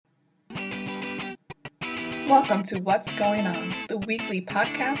Welcome to What's Going On, the weekly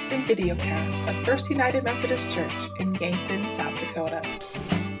podcast and videocast of First United Methodist Church in Yankton, South Dakota.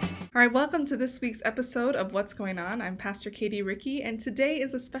 All right, welcome to this week's episode of What's Going On. I'm Pastor Katie Ricky, and today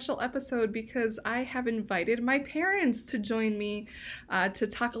is a special episode because I have invited my parents to join me to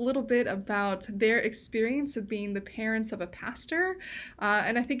talk a little bit about their experience of being the parents of a pastor.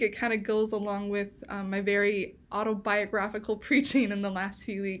 And I think it kind of goes along with my very autobiographical preaching in the last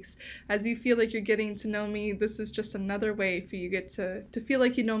few weeks. As you feel like you're getting to know me, this is just another way for you get to feel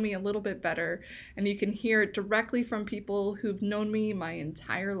like you know me a little bit better, and you can hear it directly from people who've known me my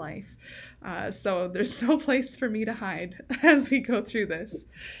entire life. So there's no place for me to hide as we go through this.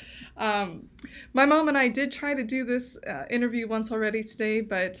 My mom and I did try to do this interview once already today,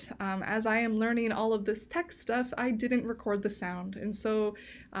 but as I am learning all of this tech stuff, I didn't record the sound. And so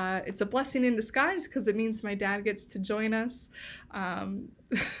it's a blessing in disguise because it means my dad gets to join us.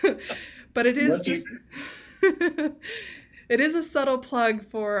 But it is just... It is a subtle plug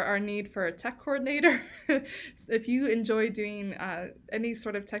for our need for a tech coordinator. If you enjoy doing any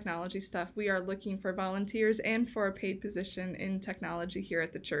sort of technology stuff, we are looking for volunteers and for a paid position in technology here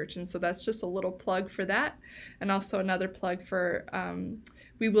at the church. And so that's just a little plug for that. And also another plug for,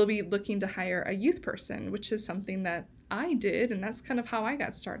 we will be looking to hire a youth person, which is something that I did. And that's kind of how I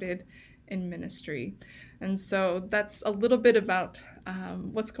got started in ministry. And so that's a little bit about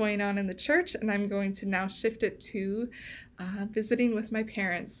what's going on in the church. And I'm going to now shift it to visiting with my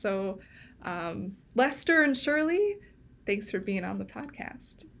parents. So Lester and Shirley, thanks for being on the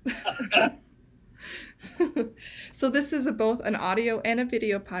podcast. So this is both an audio and a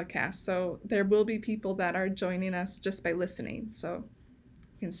video podcast. So there will be people that are joining us just by listening. So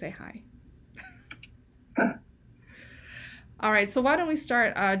you can say hi. All right, so why don't we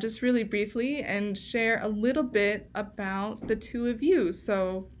start just really briefly and share a little bit about the two of you.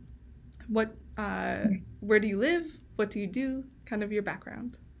 So where do you live? What do you do? Kind of your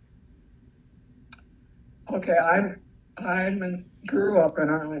background. Okay, I grew up in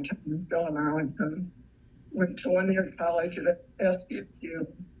Arlington, still in Arlington. Went to 1 year college at SDSU.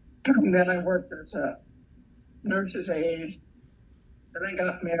 And then I worked as a nurse's aide. Then I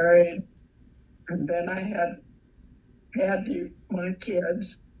got married. And then I had my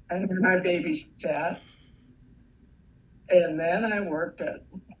kids, and then I babysat, and then I worked at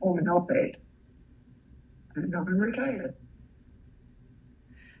home health aide, and now I'm retired.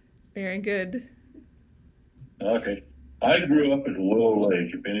 Very good. Okay. I grew up in Willow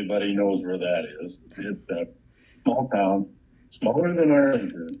Lake, if anybody knows where that is. It's a small town, smaller than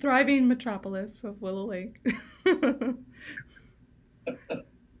Arlington. Thriving metropolis of Willow Lake. Then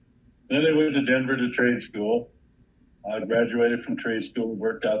I went to Denver to trade school. I graduated from trade school,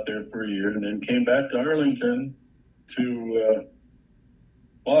 worked out there for a year, and then came back to Arlington to,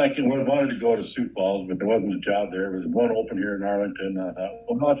 I wanted to go to Sioux Falls, but there wasn't a job there. There was one open here in Arlington. I thought,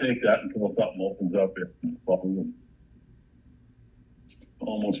 well, I'll take that until something opens up in Sioux Falls.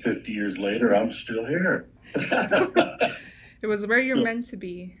 Almost 50 years later, I'm still here. It was where you're meant to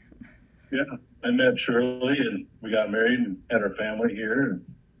be. Yeah, I met Shirley, and we got married and had our family here.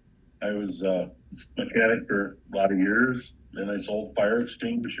 I was a mechanic for a lot of years. Then I sold fire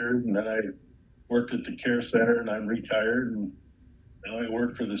extinguishers, and then I worked at the care center, and I'm retired. And now I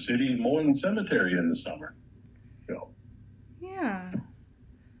work for the city mowing the cemetery in the summer. So. Yeah.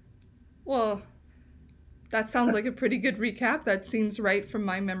 Well, that sounds like a pretty good recap. That seems right from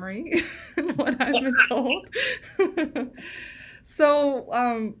my memory and what I've been told.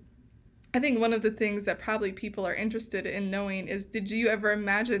 So, I think one of the things that probably people are interested in knowing is, did you ever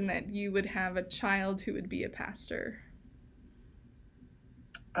imagine that you would have a child who would be a pastor?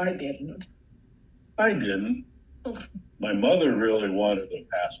 I didn't. My mother really wanted a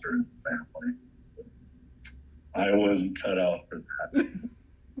pastor in the family. I wasn't cut out for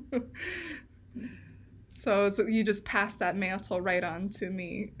that. So you just passed that mantle right on to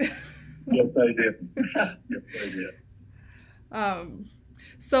me. Yes, I did.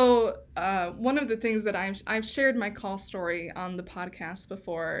 So one of the things that I've shared my call story on the podcast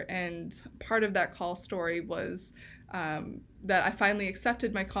before, and part of that call story was that I finally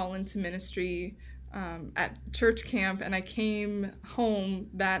accepted my call into ministry at church camp, and I came home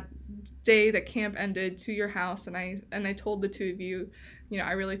that day that camp ended to your house, and I told the two of you,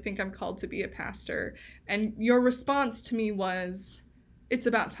 I really think I'm called to be a pastor. And your response to me was, it's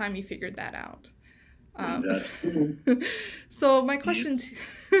about time you figured that out. So my question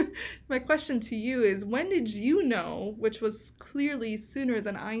to you is, when did you know, which was clearly sooner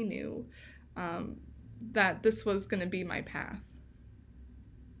than I knew, that this was going to be my path?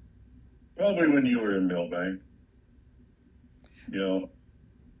 Probably when you were in Millbank.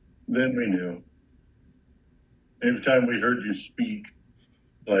 Then we knew. every time we heard you speak,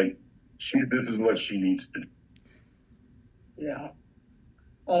 like, this is what she needs to do. Yeah.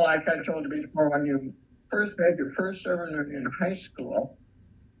 Well, like I told you before, when you first made your first sermon in high school,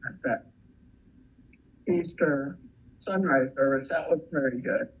 at that Easter sunrise service, that was very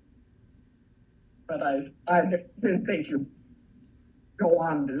good. But I didn't think you'd go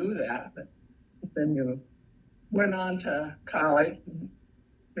on to do that. But then you went on to college and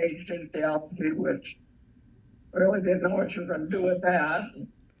majored in theology, which I really didn't know what you were going to do with that.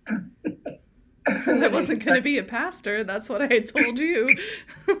 I wasn't going to be a pastor. That's what I had told you.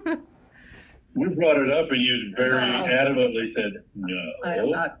 We brought it up, and you very adamantly said, no. I am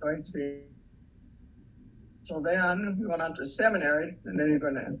not going to be. So then we went on to seminary, and then you're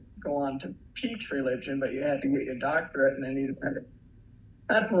going to go on to teach religion, but you had to get your doctorate, and then you had to.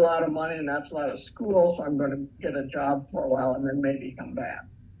 That's a lot of money, and that's a lot of school, so I'm going to get a job for a while, and then maybe come back.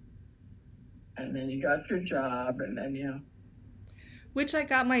 And then you got your job, and then you... Which I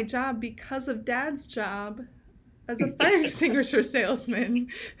got my job because of Dad's job as a fire extinguisher salesman.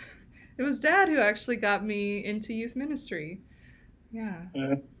 It was Dad who actually got me into youth ministry. Yeah.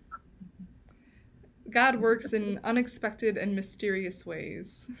 God works in unexpected and mysterious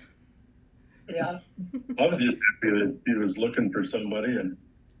ways. Yeah. I was just happy that he was looking for somebody, and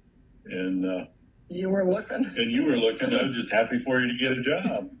you were looking. And you were looking. I was just happy for you to get a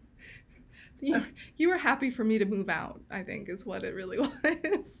job. You were happy for me to move out, I think, is what it really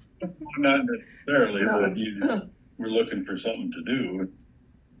was. Not necessarily, but you were looking for something to do.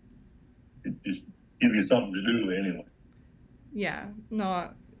 It just give you something to do anyway. Yeah,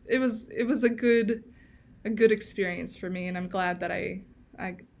 no, it was a good experience for me, and I'm glad that I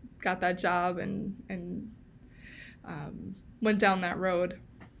got that job and went down that road.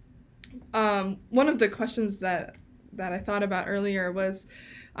 One of the questions that I thought about earlier was,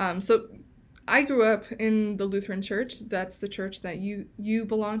 so I grew up in the Lutheran Church. That's the church that you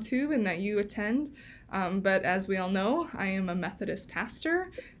belong to and that you attend. But as we all know, I am a Methodist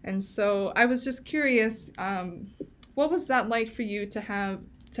pastor. And so I was just curious, what was that like for you to have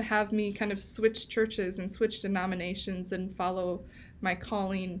me kind of switch churches and switch denominations and follow my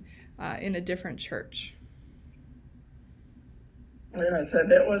calling in a different church? Like I said,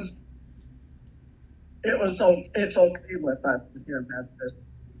 it's okay with us if you're Methodist.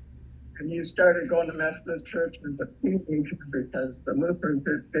 And you started going to Methodist church as a teenager because the Lutheran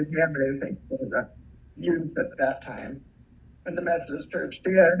church didn't have anything for the youth at that time. And the Methodist church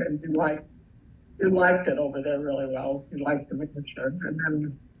did, and you liked it over there really well. You liked the minister.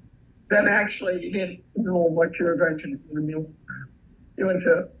 And then actually you didn't know what you were going to do. You went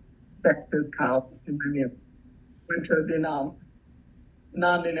to Baptist college, and then you went to the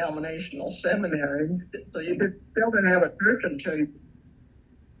non-denominational seminaries. So you still didn't have a church until you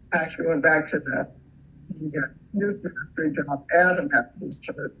actually went back to the youth ministry job at a Methodist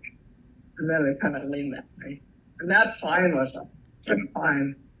church. And then it kind of leaned that way. And that's fine with them. It's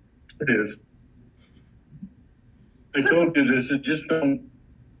fine. It is. I told you this, just don't,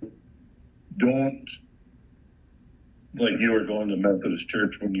 like you were going to Methodist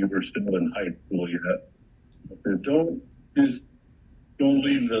church when you were still in high school yet. I said, don't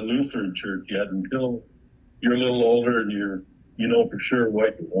leave the Lutheran church yet until you're a little older and you know for sure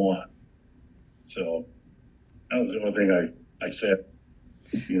what you want. So that was the only thing I said.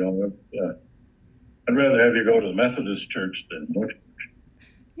 I'd rather have you go to the Methodist church than no church.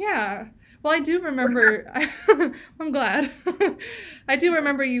 Yeah. Well, I do remember, I'm glad. I do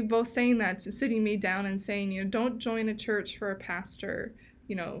remember you both saying that, sitting me down and saying, don't join a church for a pastor.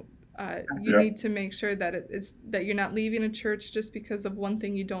 You need to make sure that that you're not leaving a church just because of one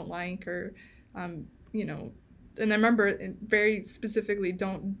thing you don't like, or, and I remember very specifically,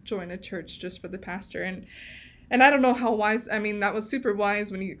 don't join a church just for the pastor. And I don't know how wise, that was super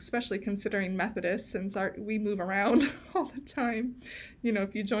wise when you, especially considering Methodists, since we move around all the time.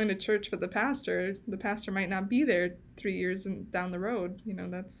 If you join a church for the pastor might not be there 3 years down the road.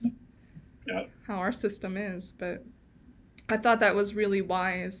 That's how our system is. But I thought that was really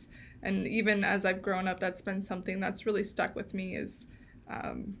wise. And even as I've grown up, that's been something that's really stuck with me is,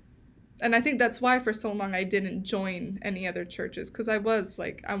 and I think that's why for so long I didn't join any other churches, because I was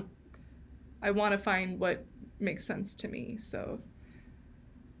like, I want to find what makes sense to me. So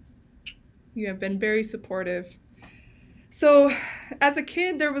you have been very supportive. So as a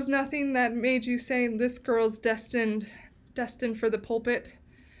kid, there was nothing that made you say, this girl's destined for the pulpit.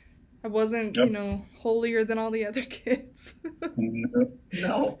 I wasn't, holier than all the other kids.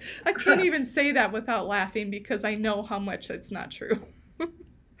 No. I can't even say that without laughing because I know how much that's not true.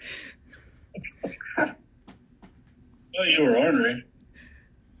 Well, you were ornery.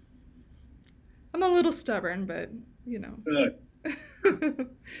 I'm a little stubborn, but you know.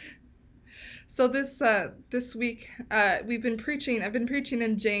 So this week I've been preaching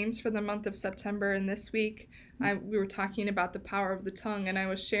in James for the month of September, and this week we were talking about the power of the tongue, and I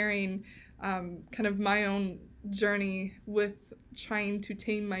was sharing kind of my own journey with trying to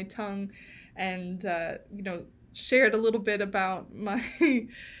tame my tongue, and you know, shared a little bit about my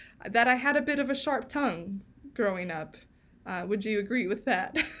that I had a bit of a sharp tongue growing up. Would you agree with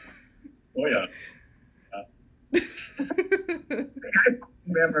that? Oh yeah. I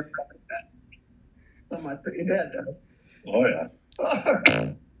remember that so much, but your dad does. Oh yeah.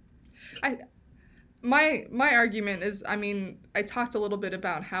 My argument is, I mean, I talked a little bit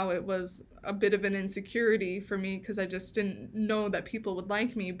about how it was a bit of an insecurity for me because I just didn't know that people would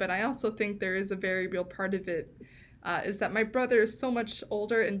like me, but I also think there is a very real part of it is that my brother is so much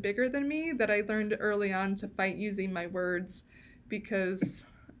older and bigger than me that I learned early on to fight using my words because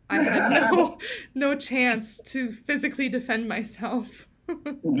I had no chance to physically defend myself.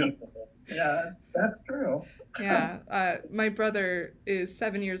 Yeah, that's true. Yeah, my brother is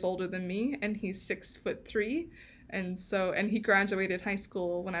 7 years older than me, and he's 6'3", and he graduated high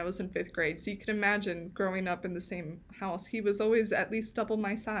school when I was in 5th grade. So you can imagine growing up in the same house. He was always at least double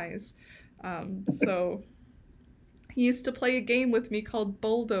my size. So he used to play a game with me called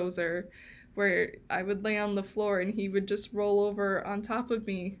Bulldozer, where I would lay on the floor and he would just roll over on top of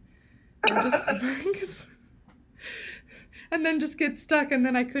me, and just and then just get stuck, and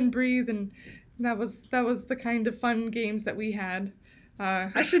then I couldn't breathe, and that was the kind of fun games that we had.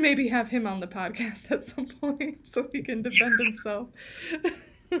 I should maybe have him on the podcast at some point so he can defend himself.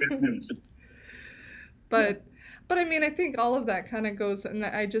 But I mean, I think all of that kind of goes, and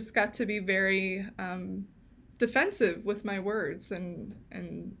I just got to be very defensive with my words, and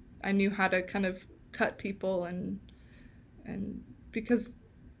I knew how to kind of cut people, and because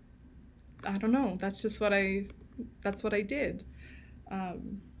I don't know, that's what I did.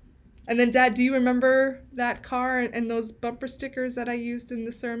 And then, Dad, do you remember that car and those bumper stickers that I used in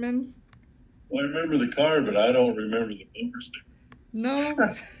the sermon? Well, I remember the car, but I don't remember the bumper sticker. No?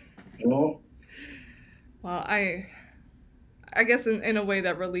 No. Well, I guess in a way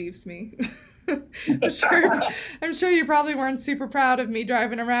that relieves me. I'm sure you probably weren't super proud of me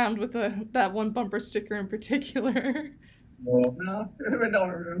driving around with that one bumper sticker in particular. No, I don't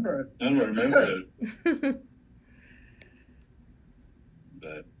remember it. I don't remember it.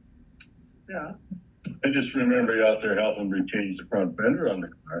 But Yeah. I just remember you out there helping me change the front fender on the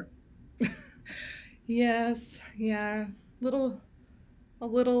car. Yes, yeah. A little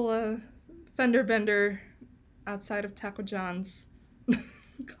fender bender outside of Taco John's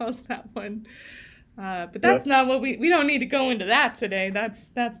caused that one. But that's not what we don't need to go into that today.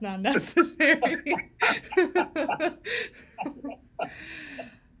 That's not necessary.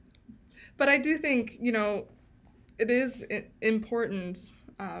 But I do think, you know, it is important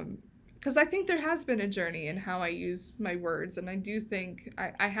because I think there has been a journey in how I use my words, and I do think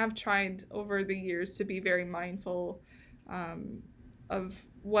I have tried over the years to be very mindful of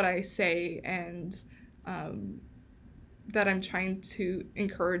what I say, and that I'm trying to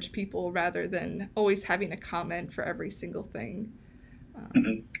encourage people rather than always having a comment for every single thing.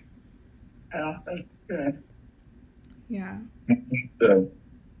 Yeah, that's good. Yeah. The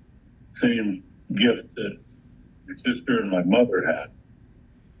same gift that my sister and my mother had.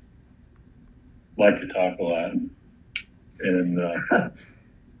 Like to talk a lot and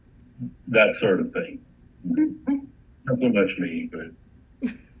that sort of thing. Not so much me, but.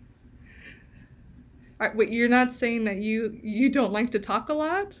 All right, wait, you're not saying that you don't like to talk a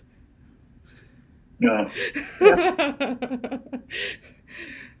lot? No.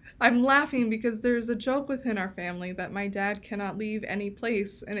 I'm laughing because there's a joke within our family that my dad cannot leave any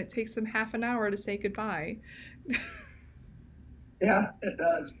place, and it takes him half an hour to say goodbye. Yeah, it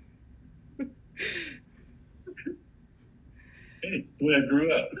does. Hey, the way I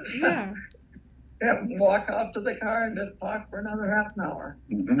grew up. Yeah. Yeah, walk out to the car and just talk for another half an hour.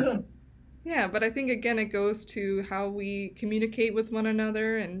 Mm-hmm. Yeah, but I think again it goes to how we communicate with one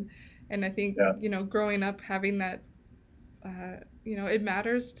another, and I think you know, growing up having that you know, it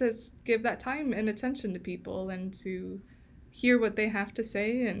matters to give that time and attention to people and to hear what they have to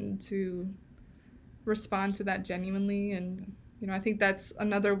say and to respond to that genuinely. And you know, I think that's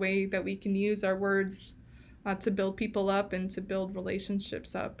another way that we can use our words to build people up and to build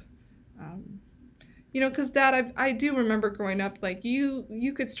relationships up. You know, because Dad, I do remember growing up, like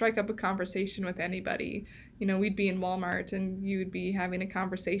you could strike up a conversation with anybody. You know, we'd be in Walmart and you'd be having a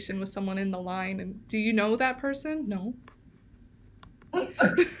conversation with someone in the line, and do you know that person? No.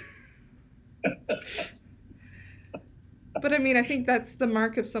 But I mean, I think that's the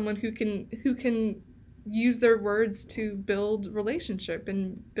mark of someone who can use their words to build relationship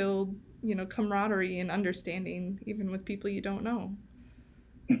and build, camaraderie and understanding, even with people you don't know.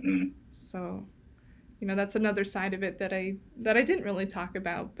 Hmm. So, that's another side of it that I didn't really talk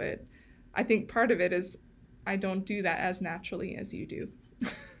about, but I think part of it is I don't do that as naturally as you do.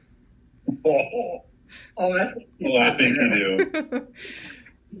 Oh, Oh, I think you do.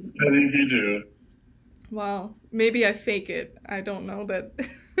 I think you do. Well, maybe I fake it. I don't know that.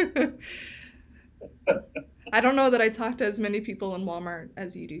 I don't know that I talk to as many people in Walmart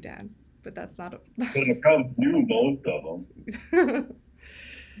as you do, Dad. But that's not a. But I probably knew most of them.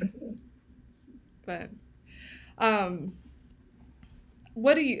 But, um,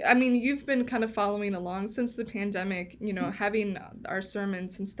 what do you? I mean, you've been kind of following along since the pandemic. Having our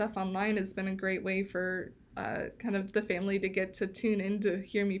sermons and stuff online has been a great way for kind of the family to get to tune in to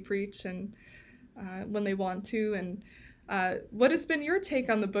hear me preach and when they want to. And what has been your take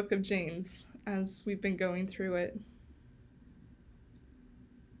on the Book of James as we've been going through it?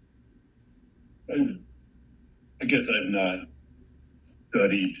 I guess I've not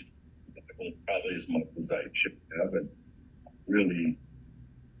studied the Bible probably as much as I should have, and really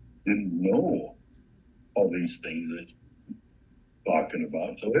didn't know all these things that you're talking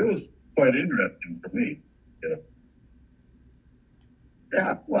about. So it was quite interesting for me. Yeah.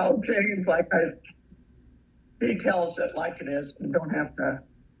 yeah. Well, James, he tells it like it is. You don't have to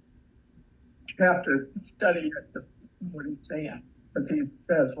study it to what he's saying, because he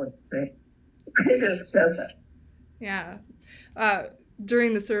says what he's saying. He just says it. Yeah.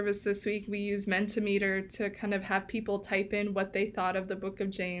 During the service this week, we used Mentimeter to kind of have people type in what they thought of the Book of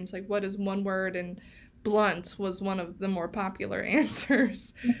James, like what is one word, and blunt was one of the more popular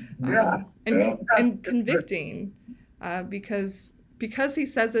answers. Yeah. And convicting, because he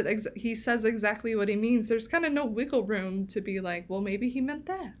says he says exactly what he means. There's kind of no wiggle room to be like, well, maybe he meant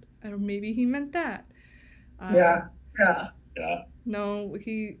that, or maybe he meant that. Yeah. No,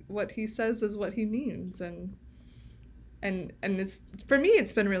 what he says is what he means, and it's, for me,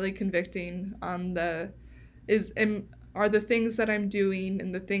 it's been really convicting on are the things that I'm doing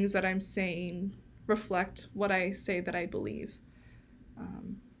and the things that I'm saying reflect what I say that I believe.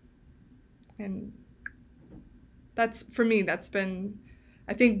 And that's, for me, that's been,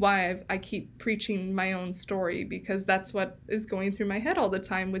 I think, why I keep preaching my own story, because that's what is going through my head all the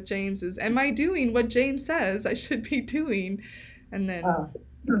time with James is, am I doing what James says I should be doing? And then,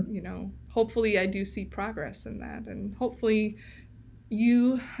 hopefully I do see progress in that. And hopefully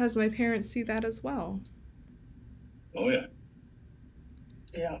you, as my parents, see that as well. Oh, yeah.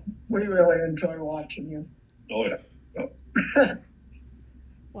 Yeah. We really enjoy watching you. Oh, yeah. Oh.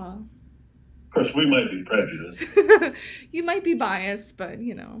 Wow. Of course, we might be prejudiced. You might be biased, but,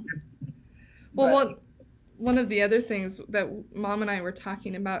 Well, one of the other things that Mom and I were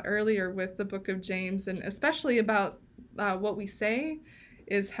talking about earlier with the Book of James, and especially about what we say,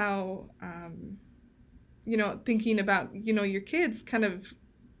 is how, thinking about, your kids kind of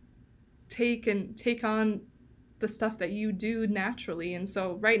take on the stuff that you do naturally. And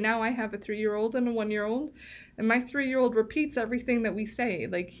so right now I have a 3-year-old and a 1-year-old, and my 3-year-old repeats everything that we say.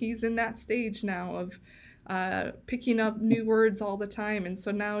 Like, he's in that stage now of picking up new words all the time. And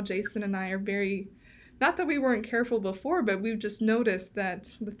so now Jason and I are very, not that we weren't careful before, but we've just noticed that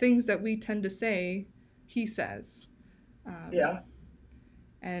the things that we tend to say, he says.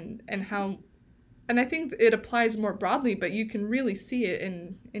 And how, and I think it applies more broadly, but you can really see it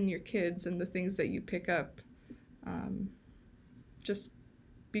in your kids and the things that you pick up, just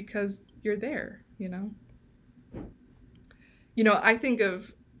because you're there, I think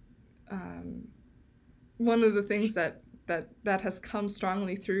of one of the things that has come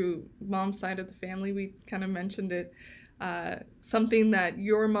strongly through Mom's side of the family. We kind of mentioned it, something that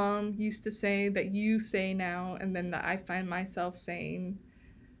your mom used to say that you say now, and then that I find myself saying,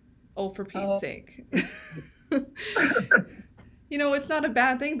 oh, for Pete's sake. It's not a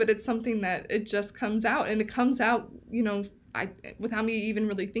bad thing, but it's something that it just comes out, and it comes out, without me even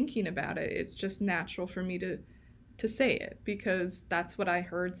really thinking about it. It's just natural for me to say it, because that's what I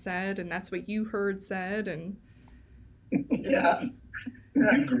heard said, and that's what you heard said, and yeah.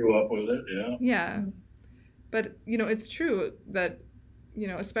 You grew up with it, yeah. Yeah. But, it's true that,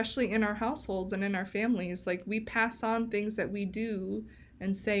 especially in our households and in our families, like, we pass on things that we do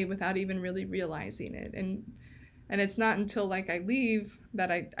and say without even really realizing it. And it's not until, like, I leave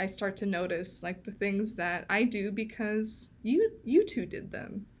that I start to notice, like, the things that I do because you two did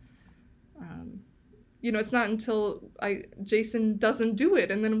them. It's not until Jason doesn't do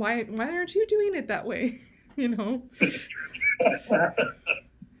it, and then why aren't you doing it that way?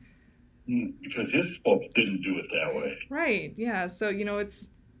 because his folks didn't do it that way. Right. Yeah. So,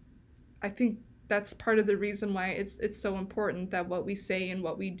 I think that's part of the reason why it's so important that what we say and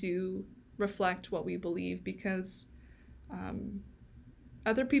what we do reflect what we believe, because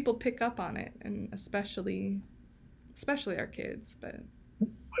other people pick up on it, and especially our kids. But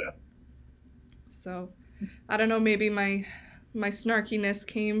Yeah. so I don't know, maybe my snarkiness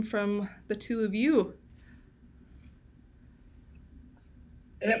came from the two of you.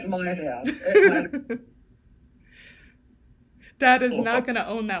 It might have. Dad is not going to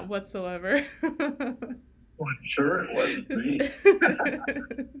own that whatsoever. Well, I'm sure it wasn't me.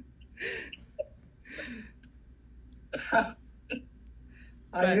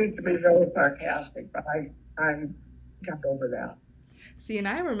 I used to be very sarcastic, but I got over that. See, and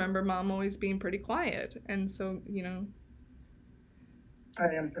I remember Mom always being pretty quiet, and so, I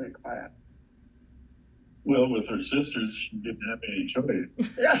am pretty quiet. Well, with her sisters, she didn't have any choice.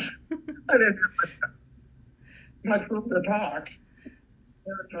 Yeah, I didn't have much room to talk. I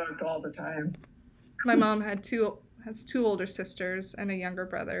talked all the time. My mom has two older sisters and a younger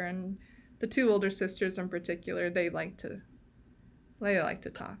brother, and the two older sisters in particular, they like to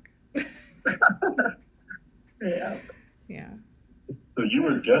talk. Yeah. Yeah. So you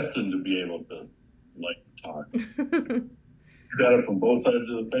were destined to be able to talk. You got it from both sides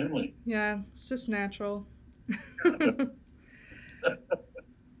of the family. Yeah, it's just natural.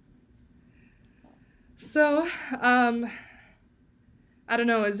 So, I don't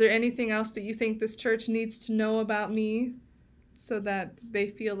know, is there anything else that you think this church needs to know about me so that they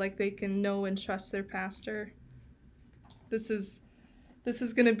feel like they can know and trust their pastor? This is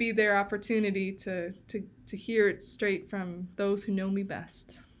going to be their opportunity to hear it straight from those who know me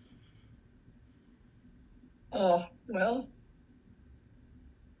best. Oh, well.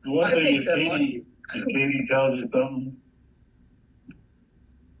 One thing, if Katie tells you something,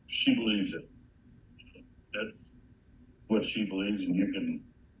 she believes it. That's what she believes, and you can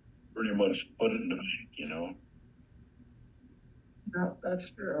pretty much put it in the bank, No,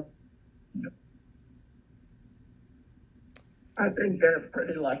 that's true. I think they're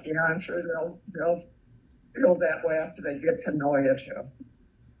pretty lucky. I'm sure they'll feel that way after they get to know you too.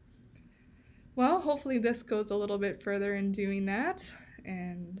 Well, hopefully this goes a little bit further in doing that,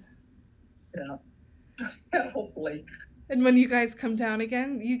 and yeah, hopefully. And when you guys come down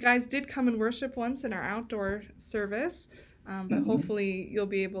again, you guys did come and worship once in our outdoor service, but hopefully you'll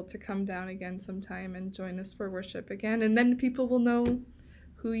be able to come down again sometime and join us for worship again, and then people will know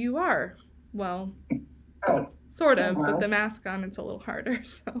who you are. Well, sort of. With the mask on, it's a little harder.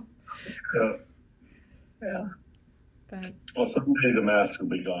 So. Yeah. But. Well, someday the mask will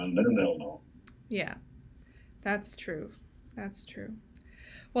be gone, then they'll know. Yeah, that's true. That's true.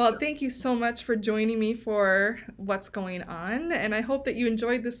 Well, thank you so much for joining me for What's Going On, and I hope that you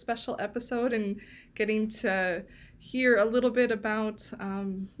enjoyed this special episode and getting to hear a little bit about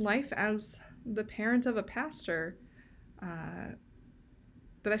life as the parent of a pastor.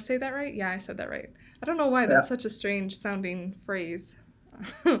 Did I say that right? Yeah, I said that right. I don't know why that's such a strange sounding phrase,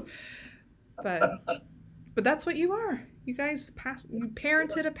 but that's what you are. You guys you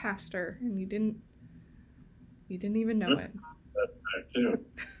parented a pastor, and you didn't even know it. That's right, too.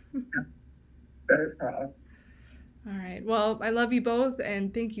 Very proud. All right. Well, I love you both,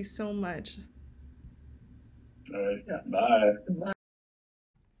 and thank you so much. All right. Yeah. Bye.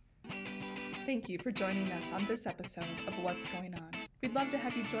 Thank you for joining us on this episode of What's Going On. We'd love to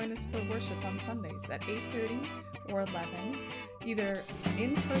have you join us for worship on Sundays at 8:30 or 11, either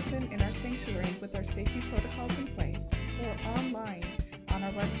in person in our sanctuary with our safety protocols in place, or online on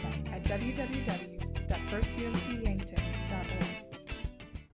our website at www.firstumcyankton.org.